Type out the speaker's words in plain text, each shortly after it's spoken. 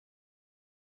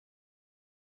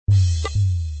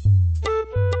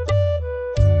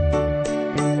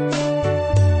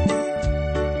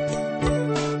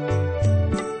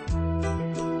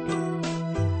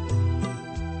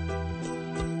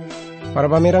Para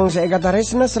pamirang saya kata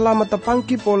resna selamat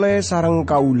tepangki pole sarang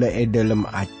kaula dalam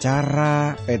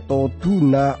acara Peto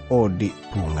Tuna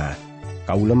Odik Bunga.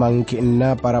 Kaula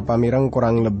mangkina para pamirang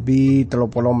kurang lebih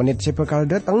 30 menit sebekal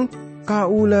datang.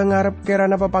 Kaula ngarep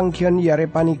kerana papangkian yare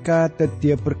panika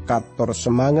tetia berkator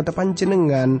semangat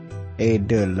panjenengan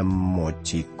dalam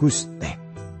moci Guste.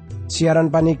 Siaran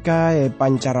panika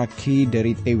pancaraki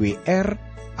dari TWR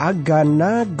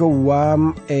Agana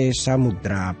Gewam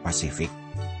Samudra Pasifik.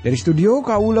 Dari studio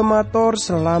kaula matur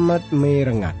selamat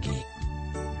merengaki.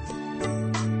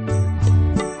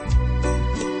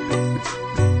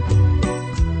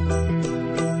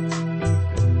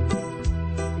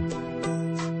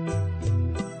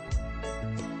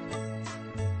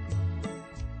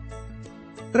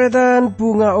 Tretan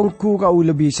bunga ongku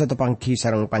kaula bisa tepangki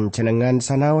sareng panjenengan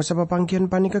sanao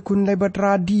sapapangkian panika kun lebat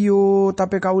radio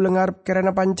tapi kaula ngarep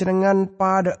kerana panjenengan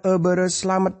pada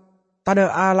berselamat.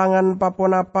 Tada alangan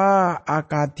paponapa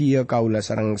akadia kaula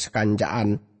sareng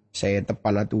sekanjaan saya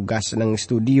tepana tugas nang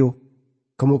studio.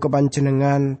 Kemu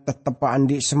kepanjenengan tetep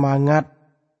andi semangat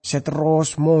saya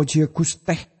terus moji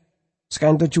Guste.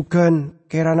 Sekain tujukan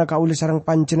kerana kaula sareng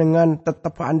panjenengan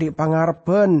tetep andi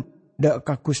pangarepen dak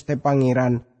ka Guste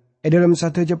Pangeran. Dalam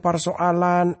satu je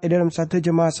persoalan, dalam satu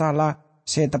je masalah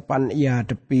saya tepan ia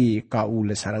depi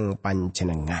kaula sareng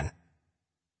panjenengan.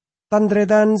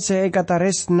 Tandretan saya kata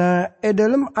resna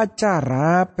dalam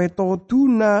acara Peto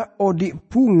Tuna Odik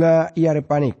Bunga iare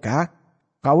panika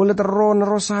kaula teron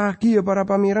rosaki ya para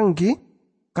pamirengki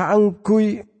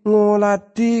kaangkui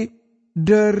ngolati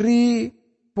dari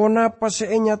ponapa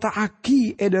nyata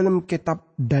aki dalam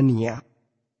kitab Daniel.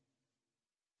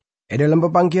 Dalam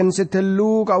pepangkian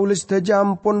setelu kaula sedaja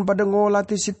ampun pada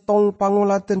ngolati sitong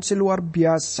pangolatan seluar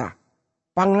biasa.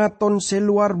 Pangaton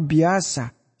seluar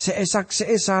biasa.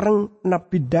 Seesareng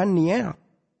Nabi Daniel.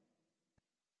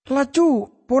 Laju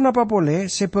pon apa boleh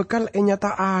sebekal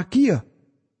nyata agia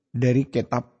dari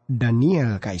kitab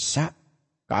Daniel kaisa.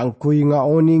 Kangkui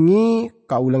ngaoningi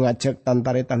kaula ngajak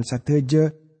tantaretan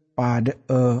sateja pada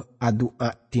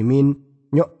adua timin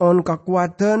nyoon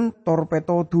kakuatan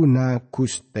torpeto tuna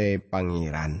Guste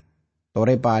Pangeran.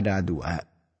 Tore pada adua.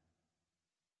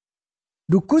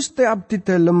 Du Guste abdi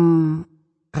dalam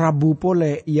Rabu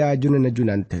pole ia junan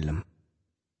dalam.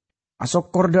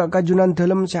 Asok korda kajunan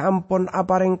dalam seampon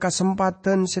apareng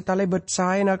kesempatan setalebet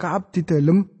saya ka abdi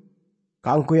dalam.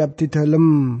 Kangkui abdi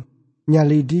dalam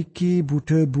nyalidiki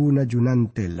budebu najunan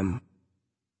dalam.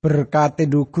 Berkate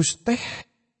du Guste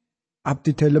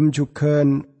abdi dalam juga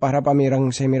para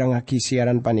pamirang semirangaki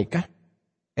siaran panika.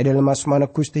 Dalam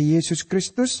asmana Guste Yesus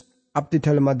Kristus abdi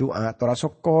dalam doa tora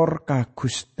sokor ka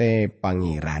Guste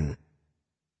Pangeran.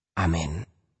 Amin.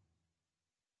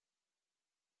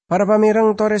 Para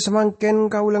pamirang tore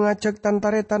semangken kaula ngajak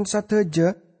tantaretan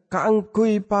sateja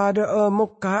kaangkui pada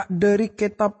muka dari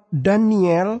kitab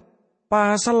Daniel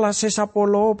pasal 10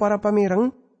 para pamirang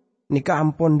nika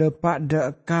ampun depak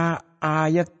deka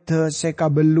ayat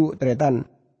sekabelu tretan.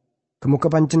 Kemuka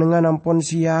panjenengan ampun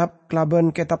siap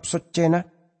kelaban kitab socena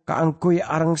kaangkui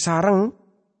areng sareng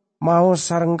mau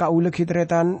sareng kaula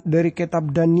kitretan dari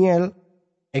kitab Daniel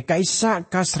kaisa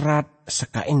kasrat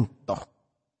sekaintoh.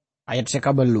 Ayat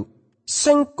sekabelu.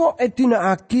 Sengko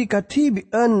etina aki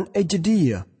katibian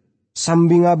ejedia.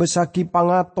 Sambinga besaki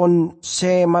pangaton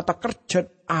se mata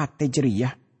kerjet ate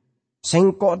jeria.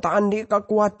 Sengko taandi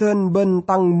kekuatan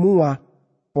bentang mua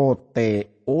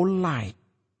pote olai.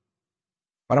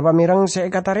 Para pamirang saya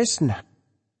kata resna.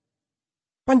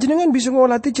 Panjenengan bisa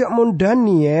ngolati jak mon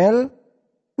Daniel.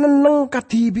 Neneng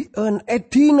katibian,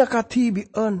 edina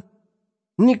katibian.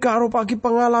 Nika aropaki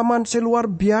pengalaman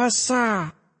seluar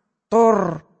biasa.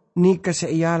 Tor nika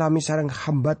seiyalami sareng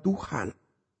hamba Tuhan.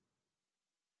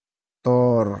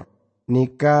 Tor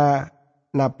nika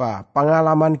napa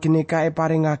pengalaman kinika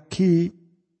paringaki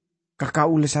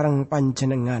kakaule sareng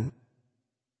panjenengan.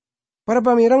 Para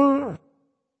pamireng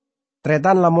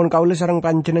tretan lamun kaule sareng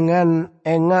panjenengan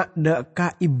engak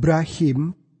deka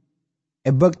Ibrahim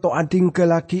ebek to ading ke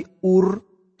laki Ur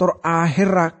tor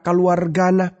akhira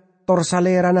keluargana tor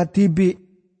salerana tibi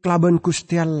kelaban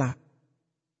Gusti Allah.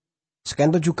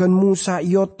 Sekento juga Musa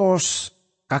Yotos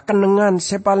kakenengan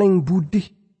sepaling budih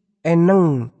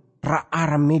eneng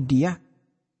raar media.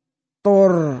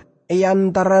 Tor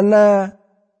eyantarana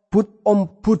but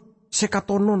omput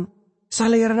sekatonon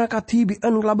salerana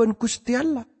katibian laban Gusti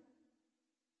Allah.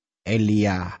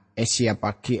 Elia esia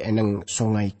paki eneng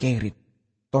songai Kerit.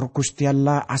 Tor Gusti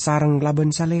Allah asareng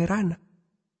laban salerana.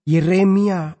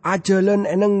 Yeremia ajalan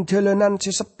eneng jalanan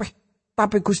sesepeh,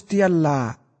 tapi Gusti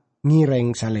Allah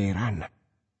ngireng salerana.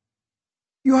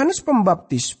 Yohanes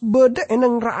Pembaptis beda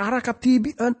eneng raara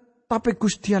katibian, tapi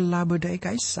Gusti Allah beda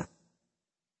kaisa.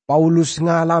 Paulus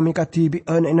ngalami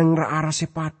katibian eneng raara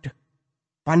sepada.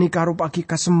 Panikarupaki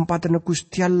kesempatan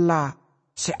Gusti Allah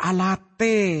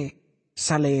sealate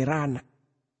salerana.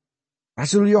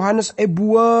 Rasul Yohanes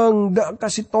buang dak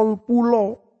kasih tong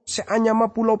pulau seanyama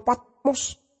pulau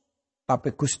Patmos.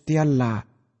 Tapi Gusti Allah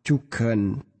juga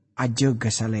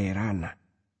ajaga salerana.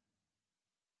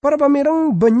 Para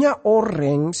pamirang banyak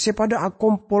orang sepada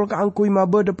akompol keangkui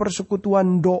mabada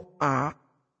persekutuan doa.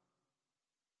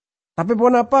 Tapi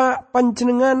pun apa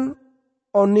panjenengan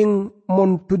oning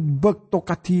montut bekto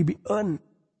katibian.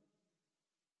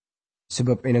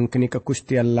 Sebab enang kini ke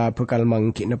Gusti Allah bakal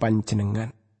mangki na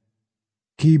panjenengan.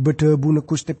 Ki bedebu na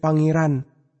Gusti Pangeran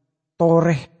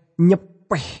toreh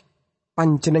nyepeh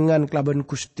panjenengan kelaban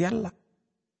Gusti Allah.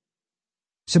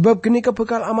 Sebab kini ke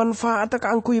bakal amanfaat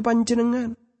keangkui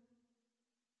panjenengan.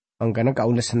 Angkana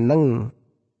kaula seneng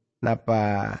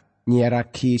napa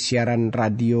nyiaraki siaran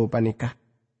radio panikah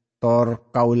tor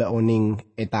kaula oning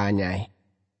etanyai.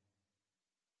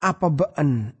 Apa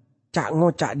baan cak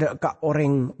ngocak dek ka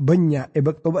orang banyak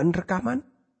ebek tobaan rekaman?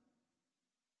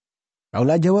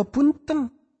 Kaula jawab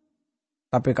punten.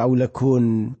 Tapi kaula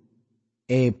kun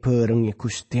berengi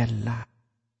Gusti Allah.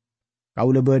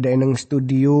 Kaula beda nang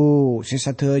studio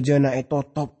sesateja na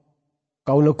etotop.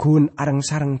 Kaula kun arang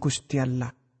sarang Gusti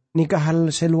Allah. Nikah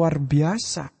hal seluar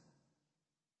biasa.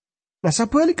 Nah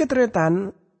sabalik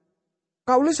ketretan,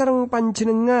 kaula sarang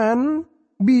panjenengan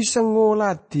bisa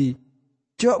ngoladi.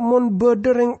 Jak mon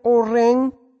bedereng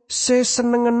orang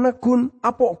sesenengan nakun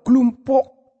apok kelompok.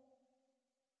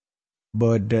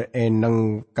 Bede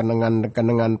eneng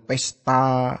kenangan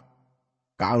pesta.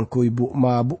 Kaangku ibu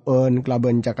mabuen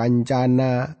kelaban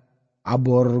cakancana.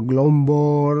 Abor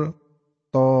gelombor.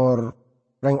 Tor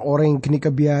reng orang kini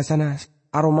kebiasaan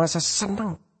aroma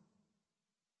senang.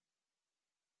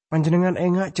 Panjenengan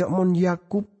engak jak mon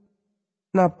Yakub.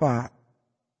 Napa?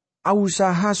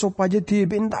 Usaha sopaja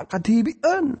tibin tak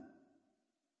katibian.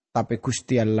 Tapi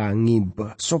Gusti Allah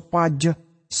ngiba sopaja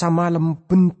samalem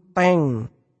benteng.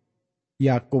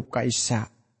 Yakub kaisa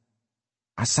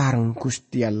asarang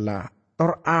Gusti Allah.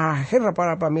 Tor akhir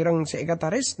para pamirang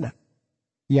seikataresna.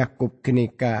 Yakub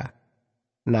kenika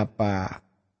napa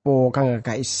po kang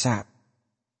kaisa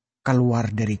keluar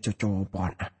dari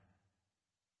cocopona.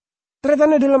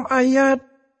 Ternyata dalam ayat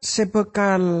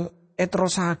sebekal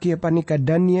etrosaki panika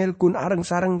Daniel kun arang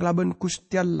sarang kelaban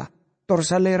Gusti Allah. Tor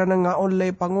salera nga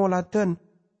oleh pangolatan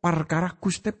perkara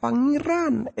Gusti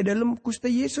Pangeran dalam Gusti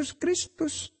Yesus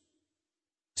Kristus.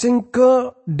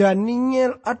 Singke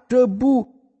Daniel adebu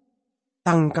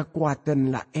tang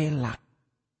kekuatan la elak.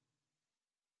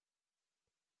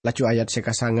 Laju ayat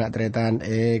sekasanga tretan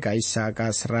kaisa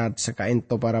kasrat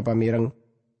sekaento para pamireng.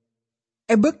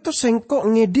 Ebek to sengkok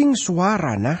ngeding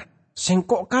suara nah.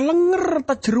 Sengkok kalenger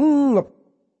ta jerungep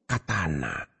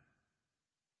katana.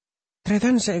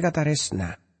 Tretan saya kata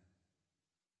resna.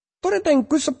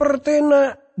 Toretengku seperti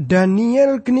na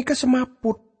Daniel geni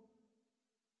kesemaput.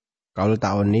 Kalau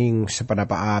taoning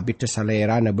sepenapa abid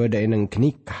salera na beda eneng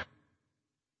genika.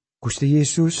 Gusti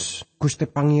Yesus, Gusti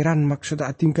Pangeran maksud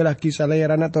tinggal lagi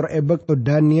salera na tor ebek to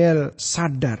Daniel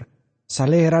sadar.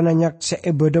 Salera na nyak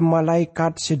seebede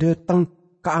malaikat sedeteng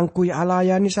kaangkuy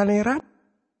alayani salera.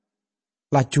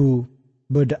 Laju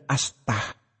beda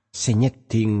astah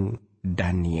senyeting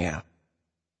Daniel.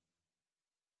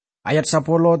 Ayat 10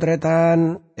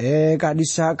 tretan, kak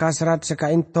disa kasrat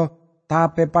sekainto,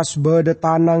 tapi pas beda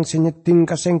tanang senyeting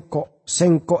kasengko,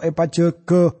 sengko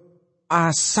pajege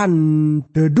asan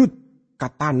dedut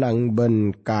katanang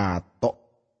ben katok.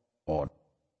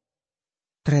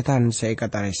 Tretan saya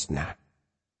kata resna.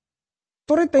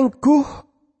 Tore tengkuh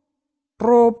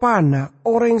ropana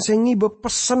orang sengi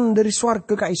berpesan dari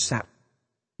swarga kaisa.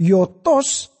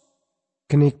 Yotos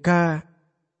kenika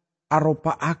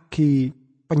aropa aki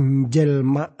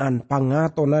penjelmaan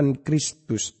pangatonan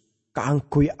Kristus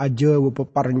kaangkui aja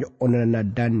bepeparnyo onana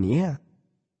Daniel.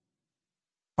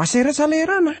 Pasera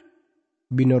salerana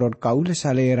binurut kaula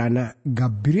salerana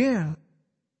Gabriel.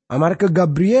 Amar ke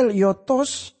Gabriel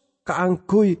yotos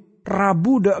kaangkui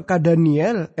rabu dak ka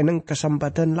Daniel eneng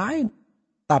kesempatan lain.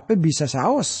 Tapi bisa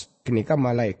saos kenika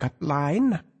malaikat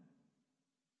lain.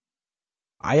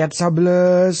 Ayat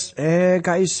 11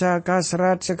 kaisa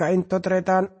kasrat sekainto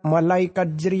tretan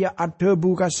malaikat jeria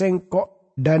adebu kasengko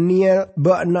Daniel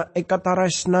bakna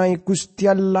ekataresnai Gusti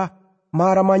Allah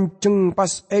mara manceng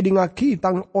pas edingaki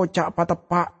tang ocak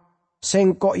patepak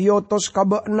sengko yotos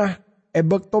kabakna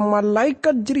ebek to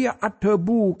malaikat jeria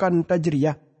adebu kanta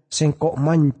jeria sengkok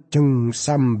manceng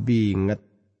sambi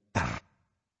ngetar.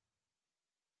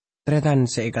 Tretan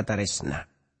seikataresna.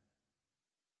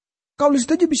 Kau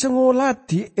aja bisa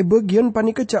ngolati bagian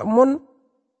panika cak mon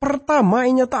pertama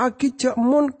inyata aki cak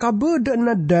mon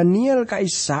kabedana Daniel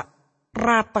kaisa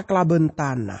rata kelaben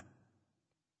tanah.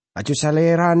 Acu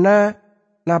salerana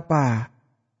napa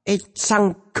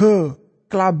sangke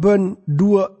kelaben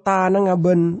dua tanah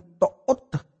ngaben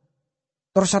toot.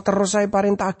 Terus saya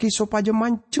parintah aki sopaja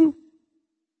manceng.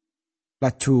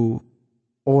 Lacu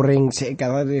orang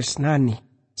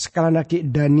seikataresnani. Sekala naki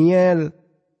Daniel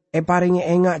paringi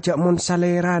engak jak mon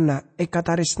salerana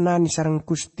kataresnani sareng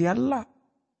Gusti Allah.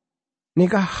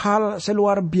 Nikah hal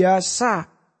seluar biasa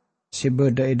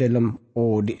sebeda dalam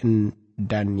odin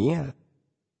Daniel.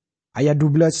 Ayat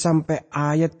 12 sampai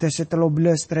ayat 13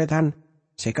 tretan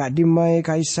seka dimai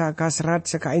kaisa kasrat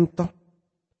seka into.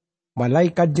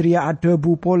 Malaikat jeria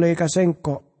adebu pole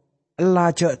kasengko.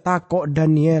 Ela cek takok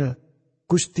Daniel.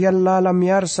 Gusti Allah lam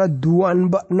yarsa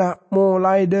duan bakna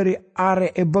mulai dari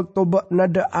are ebek to bakna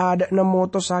da ada na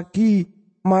motosaki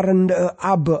marende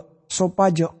abe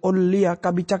sopaja olia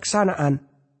kabicaksanaan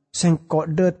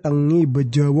sengkok datangi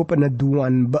bejawab na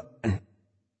duan bakn.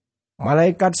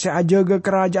 Malaikat seajaga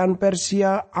kerajaan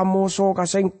Persia amoso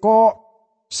kasengkok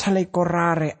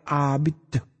salekorare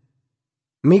abid.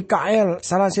 Mikael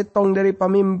salah setong dari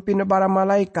pemimpin para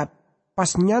malaikat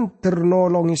pas nyanter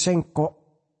nolongi sengkok.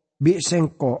 Bi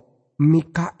sengko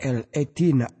Mikael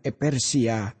etina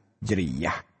Persia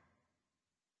jeriyah.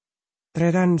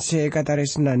 Tredan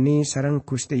seikataresnani sarang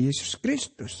Gusti Yesus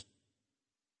Kristus.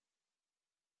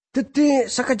 Teti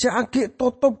sakaja aki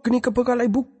totop geni kebekalai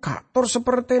buka. Tor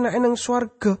seperti na enang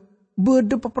swarga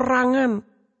bede peperangan.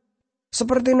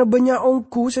 Seperti na banyak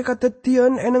ongku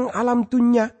sekatetian enang alam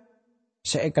tunya.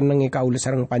 Seikenengi kaula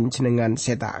sarang panjenengan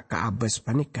seta kaabes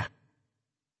panikah.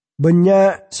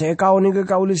 Banyak saya kau ni ke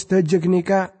kaulis dejek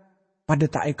nika pada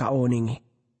tak kau ningi.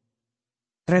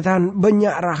 Tretan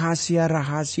banyak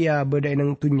rahasia-rahasia beda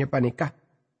nang tunya panikah.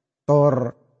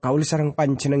 Tor kaulis sarang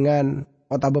panjenengan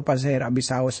otak bapak saya rabi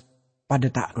saus pada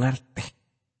tak ngerti.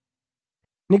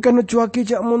 Nika nu cuaki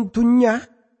jak muntunya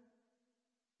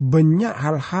banyak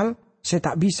hal-hal saya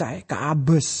tak bisa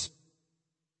keabes.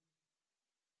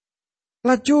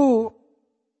 Lacu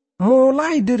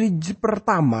mulai dari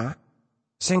pertama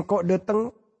sengkok dateng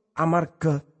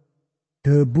amarga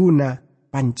debuna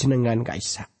panjenengan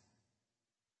kaisa.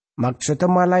 Maksudnya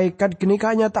malaikat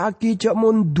genikanya tak aki cak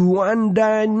munduan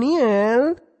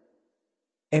Daniel.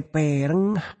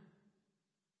 Pereng.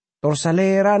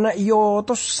 Torsalera na iyo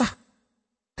tosah.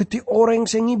 Teti orang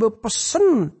sengi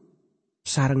bepesen.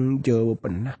 Sarang jawab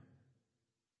pernah.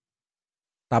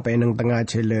 Tapi nang tengah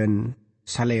jalan.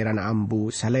 Salera na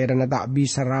ambu. Salera na tak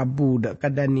bisa rabu dak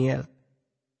ka Daniel.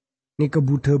 Ni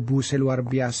kebudebu seluar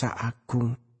biasa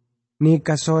agung. Ni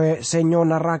kasoe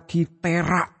senyona raki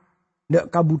terak. Dek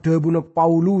kabudebu na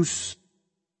Paulus.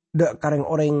 Dek kareng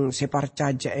orang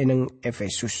separcaja eneng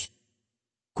Efesus.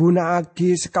 Guna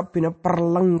agi sekapina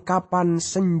perlengkapan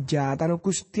senjata na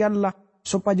Gusti Allah.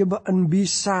 Supaya baan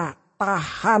bisa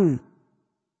tahan.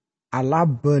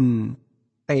 Alaben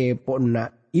tepona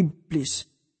iblis.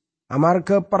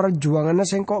 Amarga perjuangan na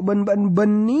sengkok ben-ben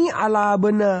beni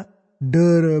alabena.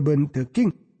 Dere benteking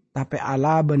tapi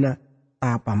ala bena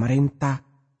ta pamerintah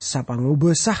sa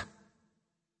pangubesah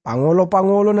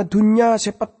pangolo na dunya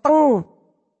sepeteng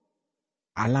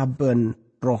ala ben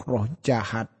roh-roh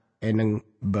jahat eneng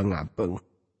bengapeng.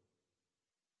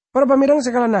 Para pamirang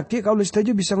sekala naki kaulis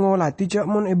tajo bisa ngolati cak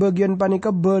mon bagian panika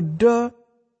beda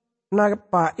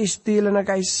napa istilah na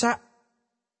kaisa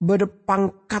beda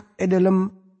pangkat dalam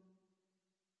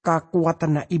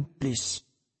kekuatan na iblis.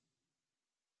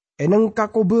 Eneng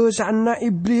kakobe sana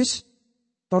iblis,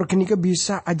 tor kenika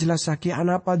bisa ajelasaki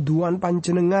anapa duan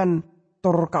panjenengan,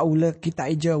 tor kaula kita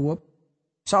jawab.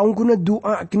 Saungkuna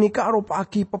doa kenika arupa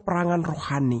aki peperangan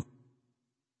rohani.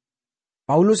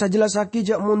 Paulus ajelasaki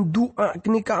jak mon doa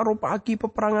kenika arupa aki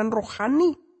peperangan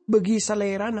rohani bagi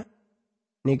salerana.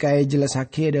 Nika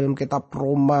ajelasaki dalam kitab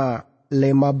Roma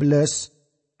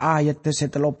 15 ayat 30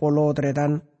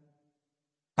 tretan.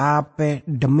 Tape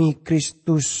demi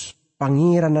Kristus.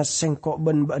 Pangiran na sengko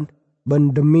ben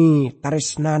demi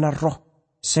tarisnana roh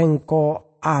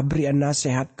sengko abrian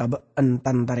nasehat kabeen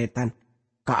tantaretan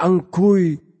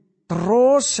kaangkuy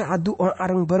terus adua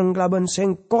areng bareng laban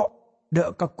sengko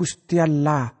dek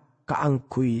kakustiala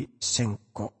kaangkuy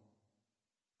sengko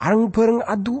areng bareng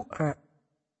adua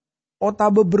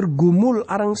otabe bergumul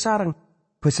areng sareng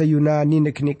bahasa Yunani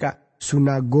neknika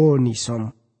sunagonisom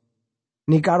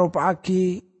nika ropa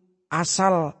aki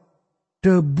asal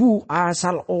debu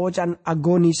asal ocan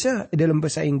agonisa dalam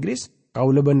bahasa Inggris. Kau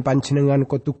leben panjenengan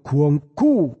kotu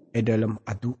guangku dalam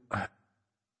doa.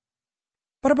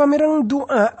 Para pamirang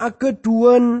doa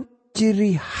keduan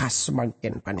ciri khas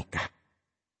makin panikah.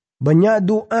 Banyak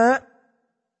doa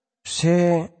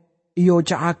se iyo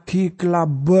caaki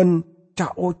kelaban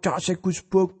cak sekus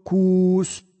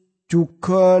bagus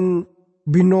juga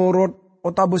binorot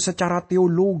otabe secara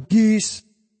teologis.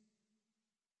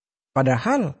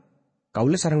 Padahal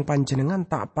kaula sareng panjenengan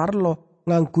tak parlo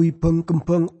ngangkui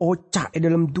kembang ocak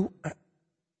dalam doa.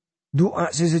 Doa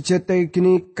sesejate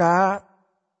kini ka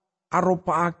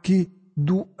aropa agi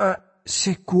doa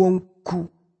seguangku.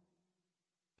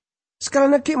 Sekali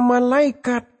lagi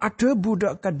malaikat ada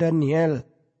budak ke Daniel.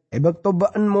 Ebak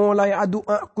tobaan mulai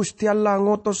doa Gusti Allah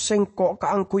ngotos sengkok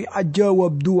kaangkui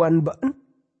ajawab duan baan.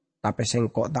 Tapi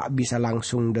sengkok tak bisa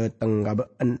langsung dateng ka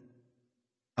baan.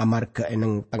 Amarga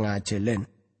eneng tengah jalan.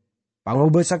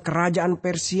 Pangubasa kerajaan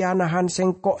Persia nahan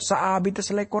sengkok saabi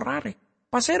teselekorare.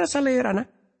 Pasera salera na.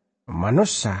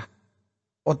 Manusia.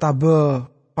 Otabe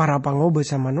para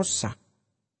pangubasa manusia.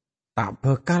 Tak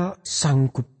bakal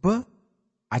sanggup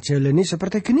ajalani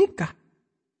seperti genikah.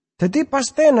 Jadi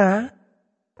pastena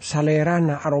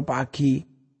salerana aropa aki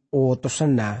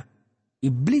otosena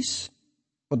iblis.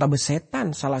 Otabe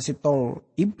setan salah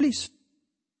sitong iblis.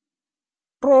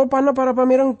 Ropana para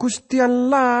pamirang Gusti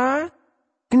Allah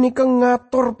kini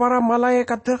ngatur para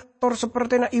malaikat tor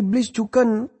seperti na iblis juga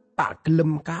tak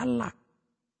gelem kalah.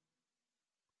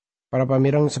 Para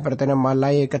pamirang seperti na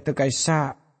malaikat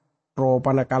kaisa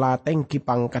ropana kalateng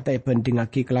kipang kata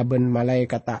bandingaki kelaban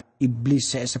malaikat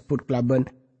iblis saya sebut kelaban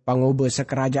pangubasa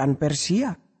kerajaan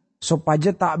Persia.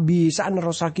 Sopaja tak bisa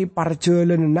nerosaki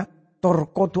parjalanan tor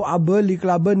kotu abeli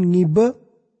kelaban ngibe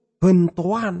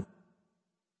bentuan.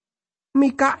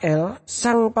 Mikael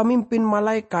sang pemimpin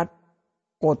malaikat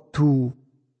kotu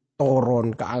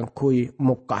toron kaangkui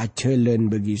muka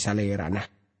jalan bagi salerana.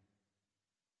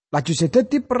 Laju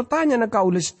sedeti pertanyaan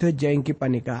kaulis deja yang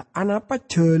kipanika, anapa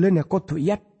jalan ya kotu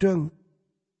yadeng.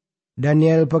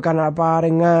 Daniel bekan apa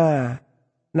renga,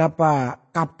 napa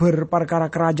kabar perkara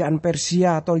kerajaan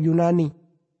Persia atau Yunani.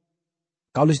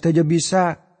 Kaulis deja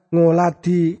bisa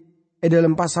ngoladi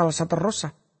dalam pasal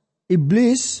seterusnya.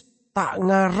 Iblis tak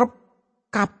ngarep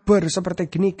kabar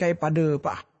seperti gini kayak pada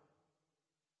pak.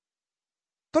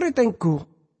 Toritengku,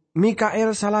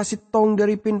 Mikael salah sitong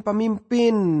dari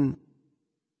pemimpin.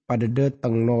 Pada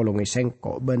datang nolongi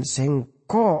sengkok ben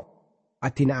sengkok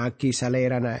atina aki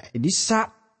salerana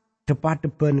edisa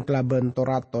depan kelaban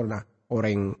toratorna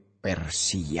orang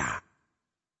Persia.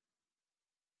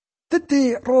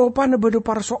 Teti ropana bedo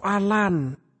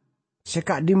persoalan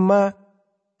sekak dima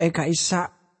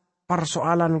kaisa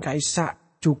persoalan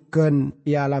kaisa juga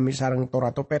dialami sarang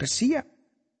torato Persia.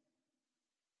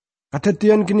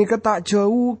 Kadadian kini ketak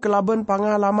jauh kelaban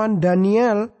pengalaman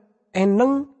Daniel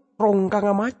eneng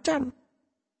rongkang macan.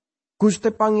 Gusti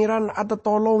Pangeran atau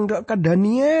tolong dak ke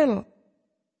Daniel.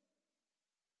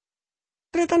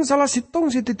 Tretan salah sitong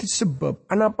titik sebab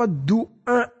anapa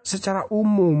doa secara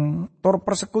umum tor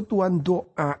persekutuan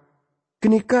doa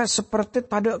kenika seperti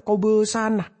tada kobe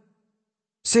sana.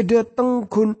 Sedeteng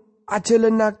gun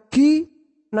ajalenaki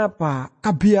napa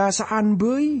kebiasaan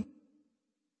bayi.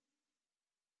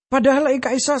 Padahal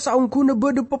ika isa saungkuna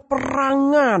bede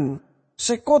peperangan.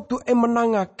 Sekotu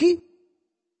menangaki.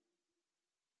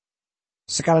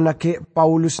 Sekali lagi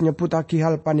Paulus nyebutaki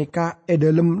hal panika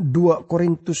dalam 2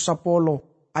 Korintus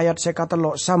 10 ayat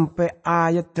sekatelo sampai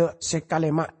ayat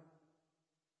sekalema.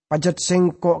 Pajat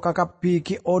sengkok kakabi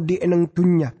ki odi eneng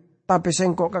dunya. Tapi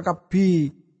sengkok kakabi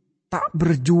tak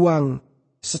berjuang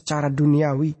secara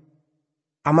duniawi.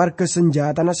 Amarga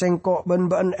senjata na sengkok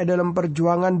ben-ben dalam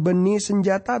perjuangan beni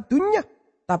senjata dunya.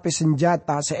 Tapi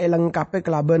senjata seelengkape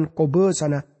kelaban kobe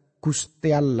sana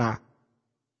Gusti Allah.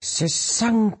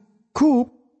 Sesanggup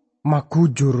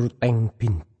makujur teng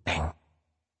binteng.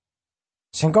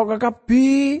 Sengkok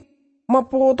kakabi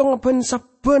mapotong ben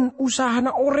saben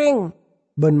usahana orang.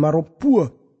 Ben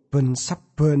marubuah ben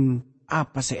saben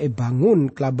apa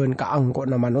bangun kelaban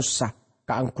kaangkok na manusia.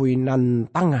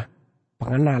 Kaangkuinan tangah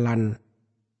pengenalan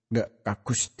dek ka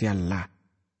Gusti Allah.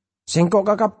 Sengkok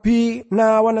kakabi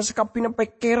nawana sekapi na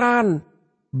pikiran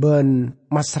ben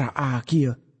masra aki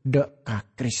dek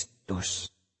ka Kristus.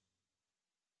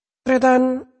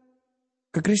 Tretan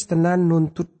kekristenan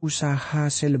nuntut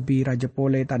usaha selebih raja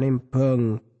pole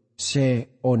tanembeng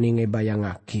se oninge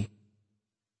bayangaki.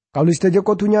 Kaulis daja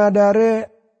kotunya adare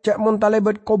cak mon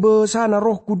talebat kobe sana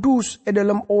Roh Kudus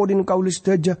dalam odin kaulis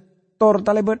daja tor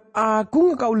talebat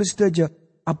agung kaulis daja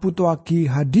aputo aki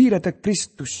hadirat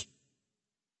Kristus.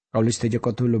 Kaulis daja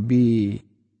kotu lebih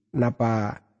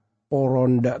napa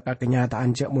poronda ka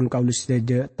kenyataan cek mun kaulis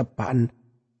deje tepaan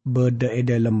beda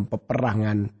dalam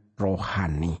peperangan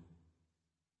rohani.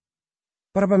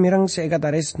 Para pamirang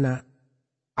seikataresna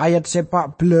ayat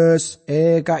 14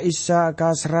 ka isa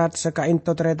ka serat seka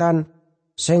into tretan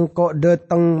sengko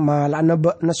deteng malana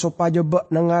bek na sopaja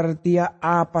bek nangartia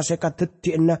apa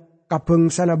sekadedina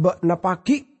kabengsana bek na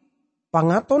pagi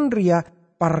pangaton ria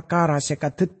perkara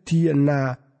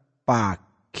sekadedina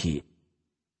pagi.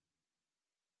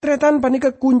 Tretan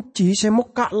panika kunci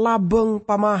semoka labeng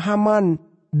pamahaman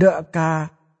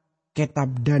deka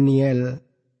kitab Daniel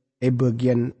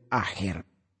bagian akhir.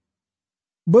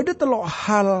 Beda telok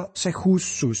hal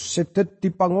sekhusus sedet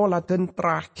di pangoladan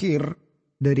terakhir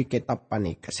dari kitab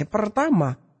panika.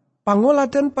 Sepertama,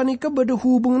 pangoladan panika beda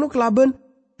hubung kelaban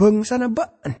bangsa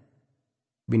nabaan.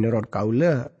 Menurut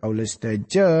kaula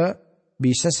sedaja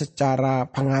bisa secara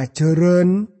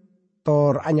pengajaran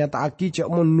tor anyata aki cek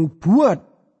menubuat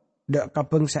dak ka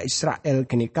bangsa Israel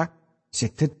kenika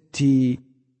sedet di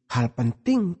hal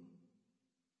penting.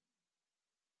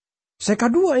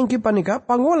 Sekadua ingki panika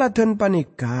pangoladan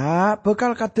panika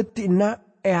bakal kadetina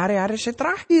hari-hari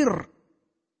terakhir.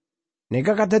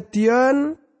 Neka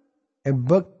kadetian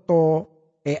bekto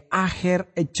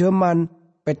akhir jaman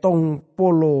petong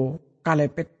polo kale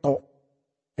peto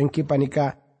ingki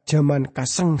panika jaman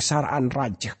kasengsaraan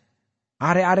raja.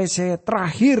 Hari-hari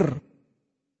terakhir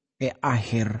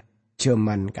akhir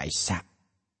jaman kaisa.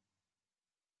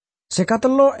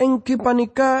 Sekatelo engki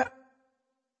panika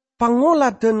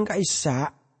pangoladan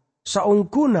kaisa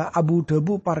saungguna abu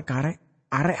debu parkare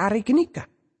are-are kinika.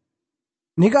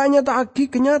 Nika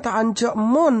nyataaki kenyataan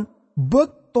cekmon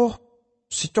bektoh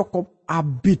secokop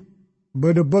abid.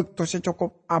 Bede bektoh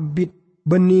secokop abid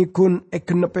benikun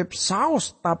genepep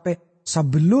saos tape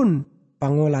sebelum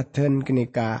pangoladan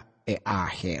kinika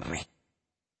akhir.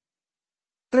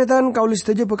 Tretan kaulis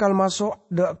saja bakal masuk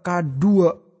deka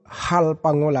dua hal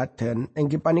pangoladan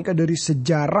engki panika dari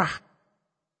sejarah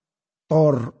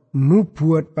tor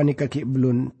nubuat panika ki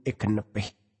belum genepeh.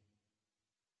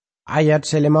 Ayat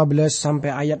 15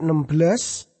 sampai ayat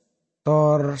 16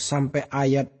 tor sampai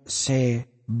ayat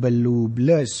 11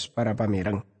 para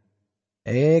pamireng.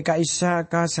 Kaisa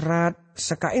ka serat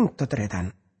sekain to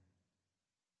tretan.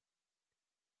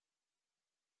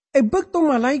 Bekto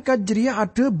malaikat jeria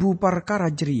ada bu perkara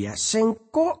jeria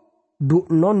sengko du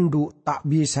nondu tak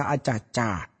bisa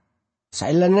acaca.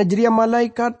 Sailana jeria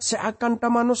malaikat seakan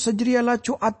tamano sejeria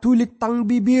lacu atulik tang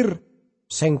bibir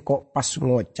sengko pas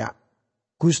ngoca.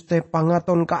 Guste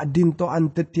pangaton kak dinto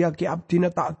antetiaki abdina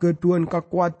tak geduan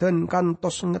kekuatan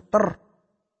kantos ngeter.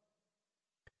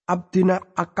 Abdina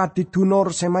akati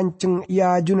tunor semanceng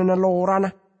ia junana lorana.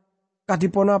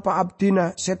 Kadipona pa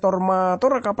abdina setor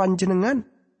mator kapanjenengan.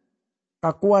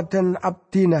 Kakuatan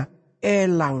abdina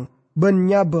elang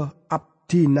benyabe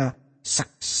abdina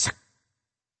sak-sak.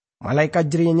 Malaikat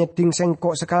jerinya nyeting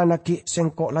sengkok sekala naki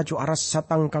sengkok laju aras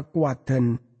satang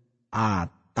kakuatan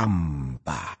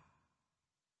atamba.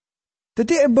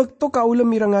 Teti ebek to kaula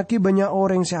mirangaki banyak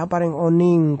orang seapareng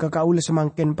oning ke kaula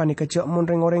semangkin panika cek mon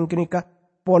reng-orang kenika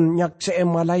pon nyakse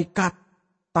malaikat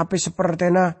tapi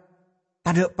sepertena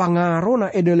tada pangaruh na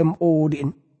dalam odin.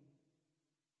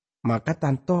 Maka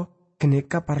tanto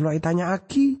kenika parlo itanya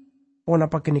aki, pon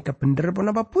apa kenika bener, pon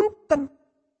apa punten.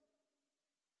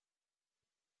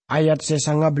 Ayat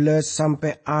 19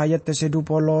 sampai ayat 20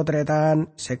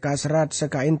 tretan, seka serat,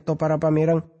 seka into para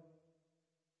pamireng.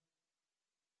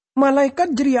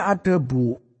 Malaikat jeria ada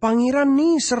bu, pangeran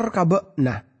niser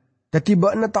kabekna. Dadi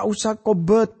bakna tak usah ko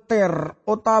beter,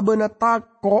 otabena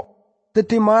takok,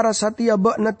 dadi marah satia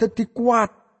bakna dadi kuat.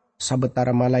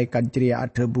 Sabetara malaikat jeria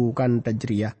ada bu kan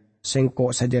tajria.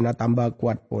 Sengkok saja na tambah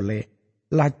kuat boleh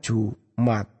laju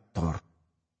mator.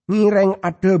 Ngireng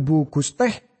adebu gusteh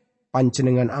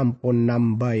panjenengan ampun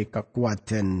nambai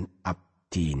kekuatan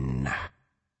abdina.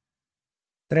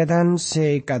 Tretan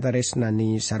se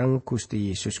kataresnani sareng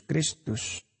Gusti Yesus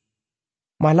Kristus.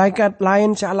 Malaikat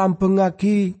lain salam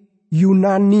bengagi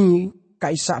Yunani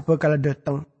kaisa bakal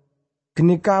dateng.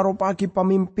 Genika rupaki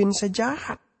pemimpin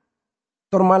sejahat.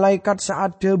 Tur malaikat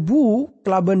saat debu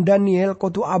kelaban Daniel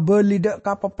kotu abeli dek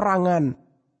ka peperangan.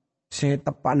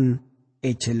 Setepan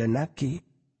ejelenaki.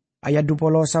 Ayat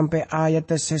 20 sampai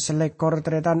ayat seselekor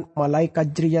tretan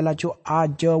malaikat jeria laju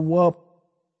ajawab.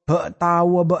 Bek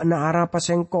tawa bek na arapa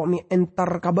sengkok mi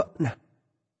entar ka bek na.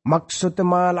 Maksud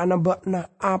malana bek na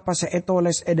apa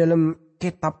seetoles dalam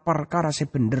kitab perkara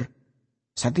sebender.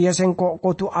 Satia sengkok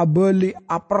kotu abeli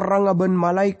aperang aben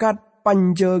malaikat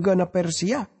panjaga na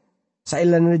Persia.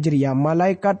 Sailan jeria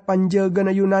malaikat panjaga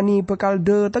na Yunani bekal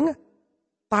de tengah.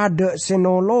 Tada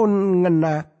senolon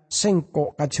ngena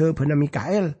sengkok kajebana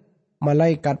Mikael,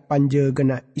 malaikat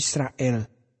panjegana Israel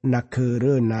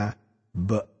nakereuna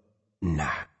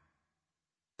be'na.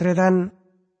 Tretan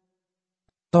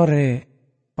tore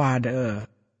pada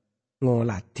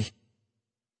ngolati.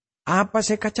 Apa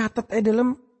saya kacatat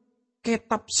dalam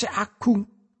kitab seagung.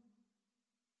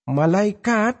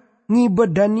 Malaikat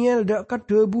ngibet Daniel dak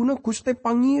kadebuna Gusti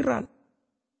Pangeran.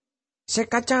 Saya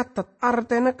kacatat,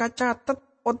 artena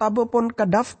kacatat otabe pon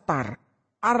kadaftar.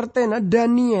 Artena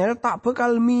Daniel tak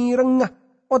bakal mirengah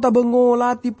otabe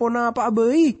ngolati pon apa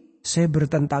abei. Saya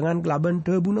bertentangan kelaban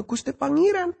debuna Gusti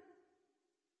Pangeran.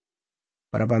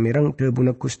 Para pamireng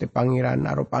debuna Gusti Pangeran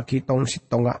arupa kitong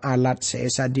sitonga alat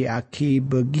seesa diaki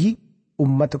bagi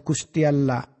umat Gusti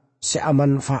Allah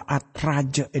seamanfaat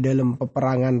raja dalam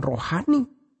peperangan rohani.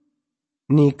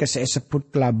 Ni saya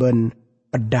sebut kelaban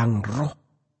pedang roh.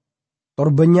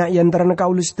 Torbanyak yang terana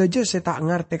kaulis saja saya tak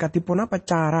ngerti katipun apa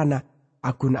carana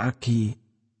akun aki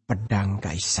pedang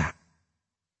kaisa.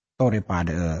 Tore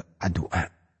pada adua.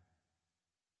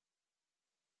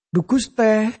 Dukus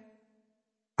teh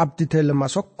abdi dalam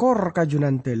masokor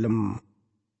kajunan dalam.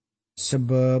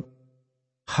 Sebab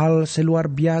hal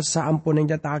seluar biasa ampun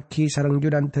yang jataki sarang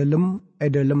junan dalam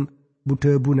dalam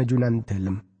buda-buna junan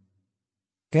dalam.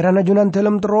 Kerana junan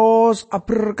dalam terus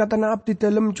aber katana abdi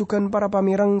dalam juga para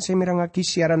pamirang semirangaki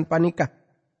siaran panikah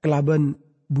kelaban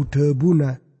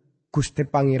buda-buna Gusti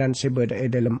Pangeran sebeda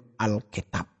dalam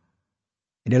Alkitab.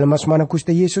 Dalam asmana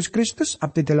Gusti Yesus Kristus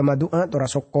abdi dalam doa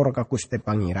tora sokor ka Gusti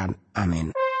Pangeran.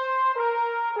 Amin.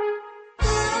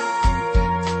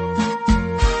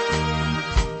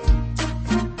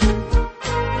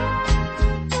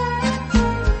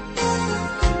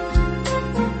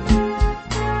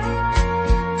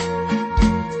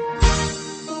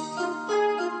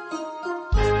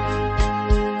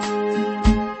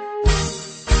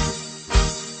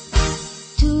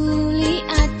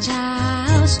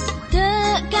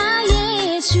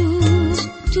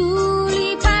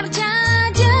 Tuli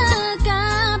parjaja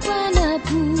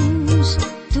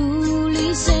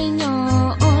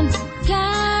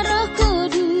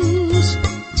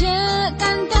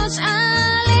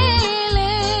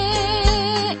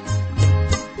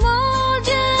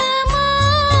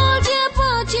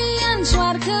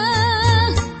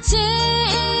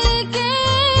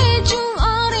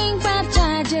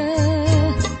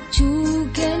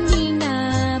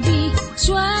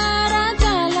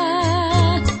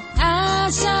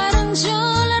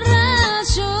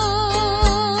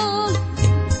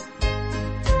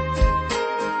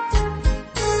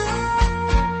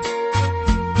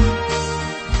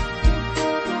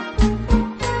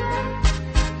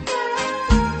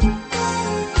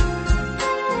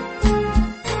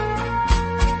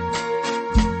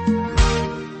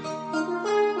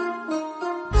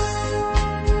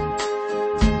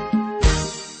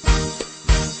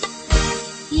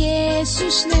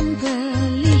Yesus nempel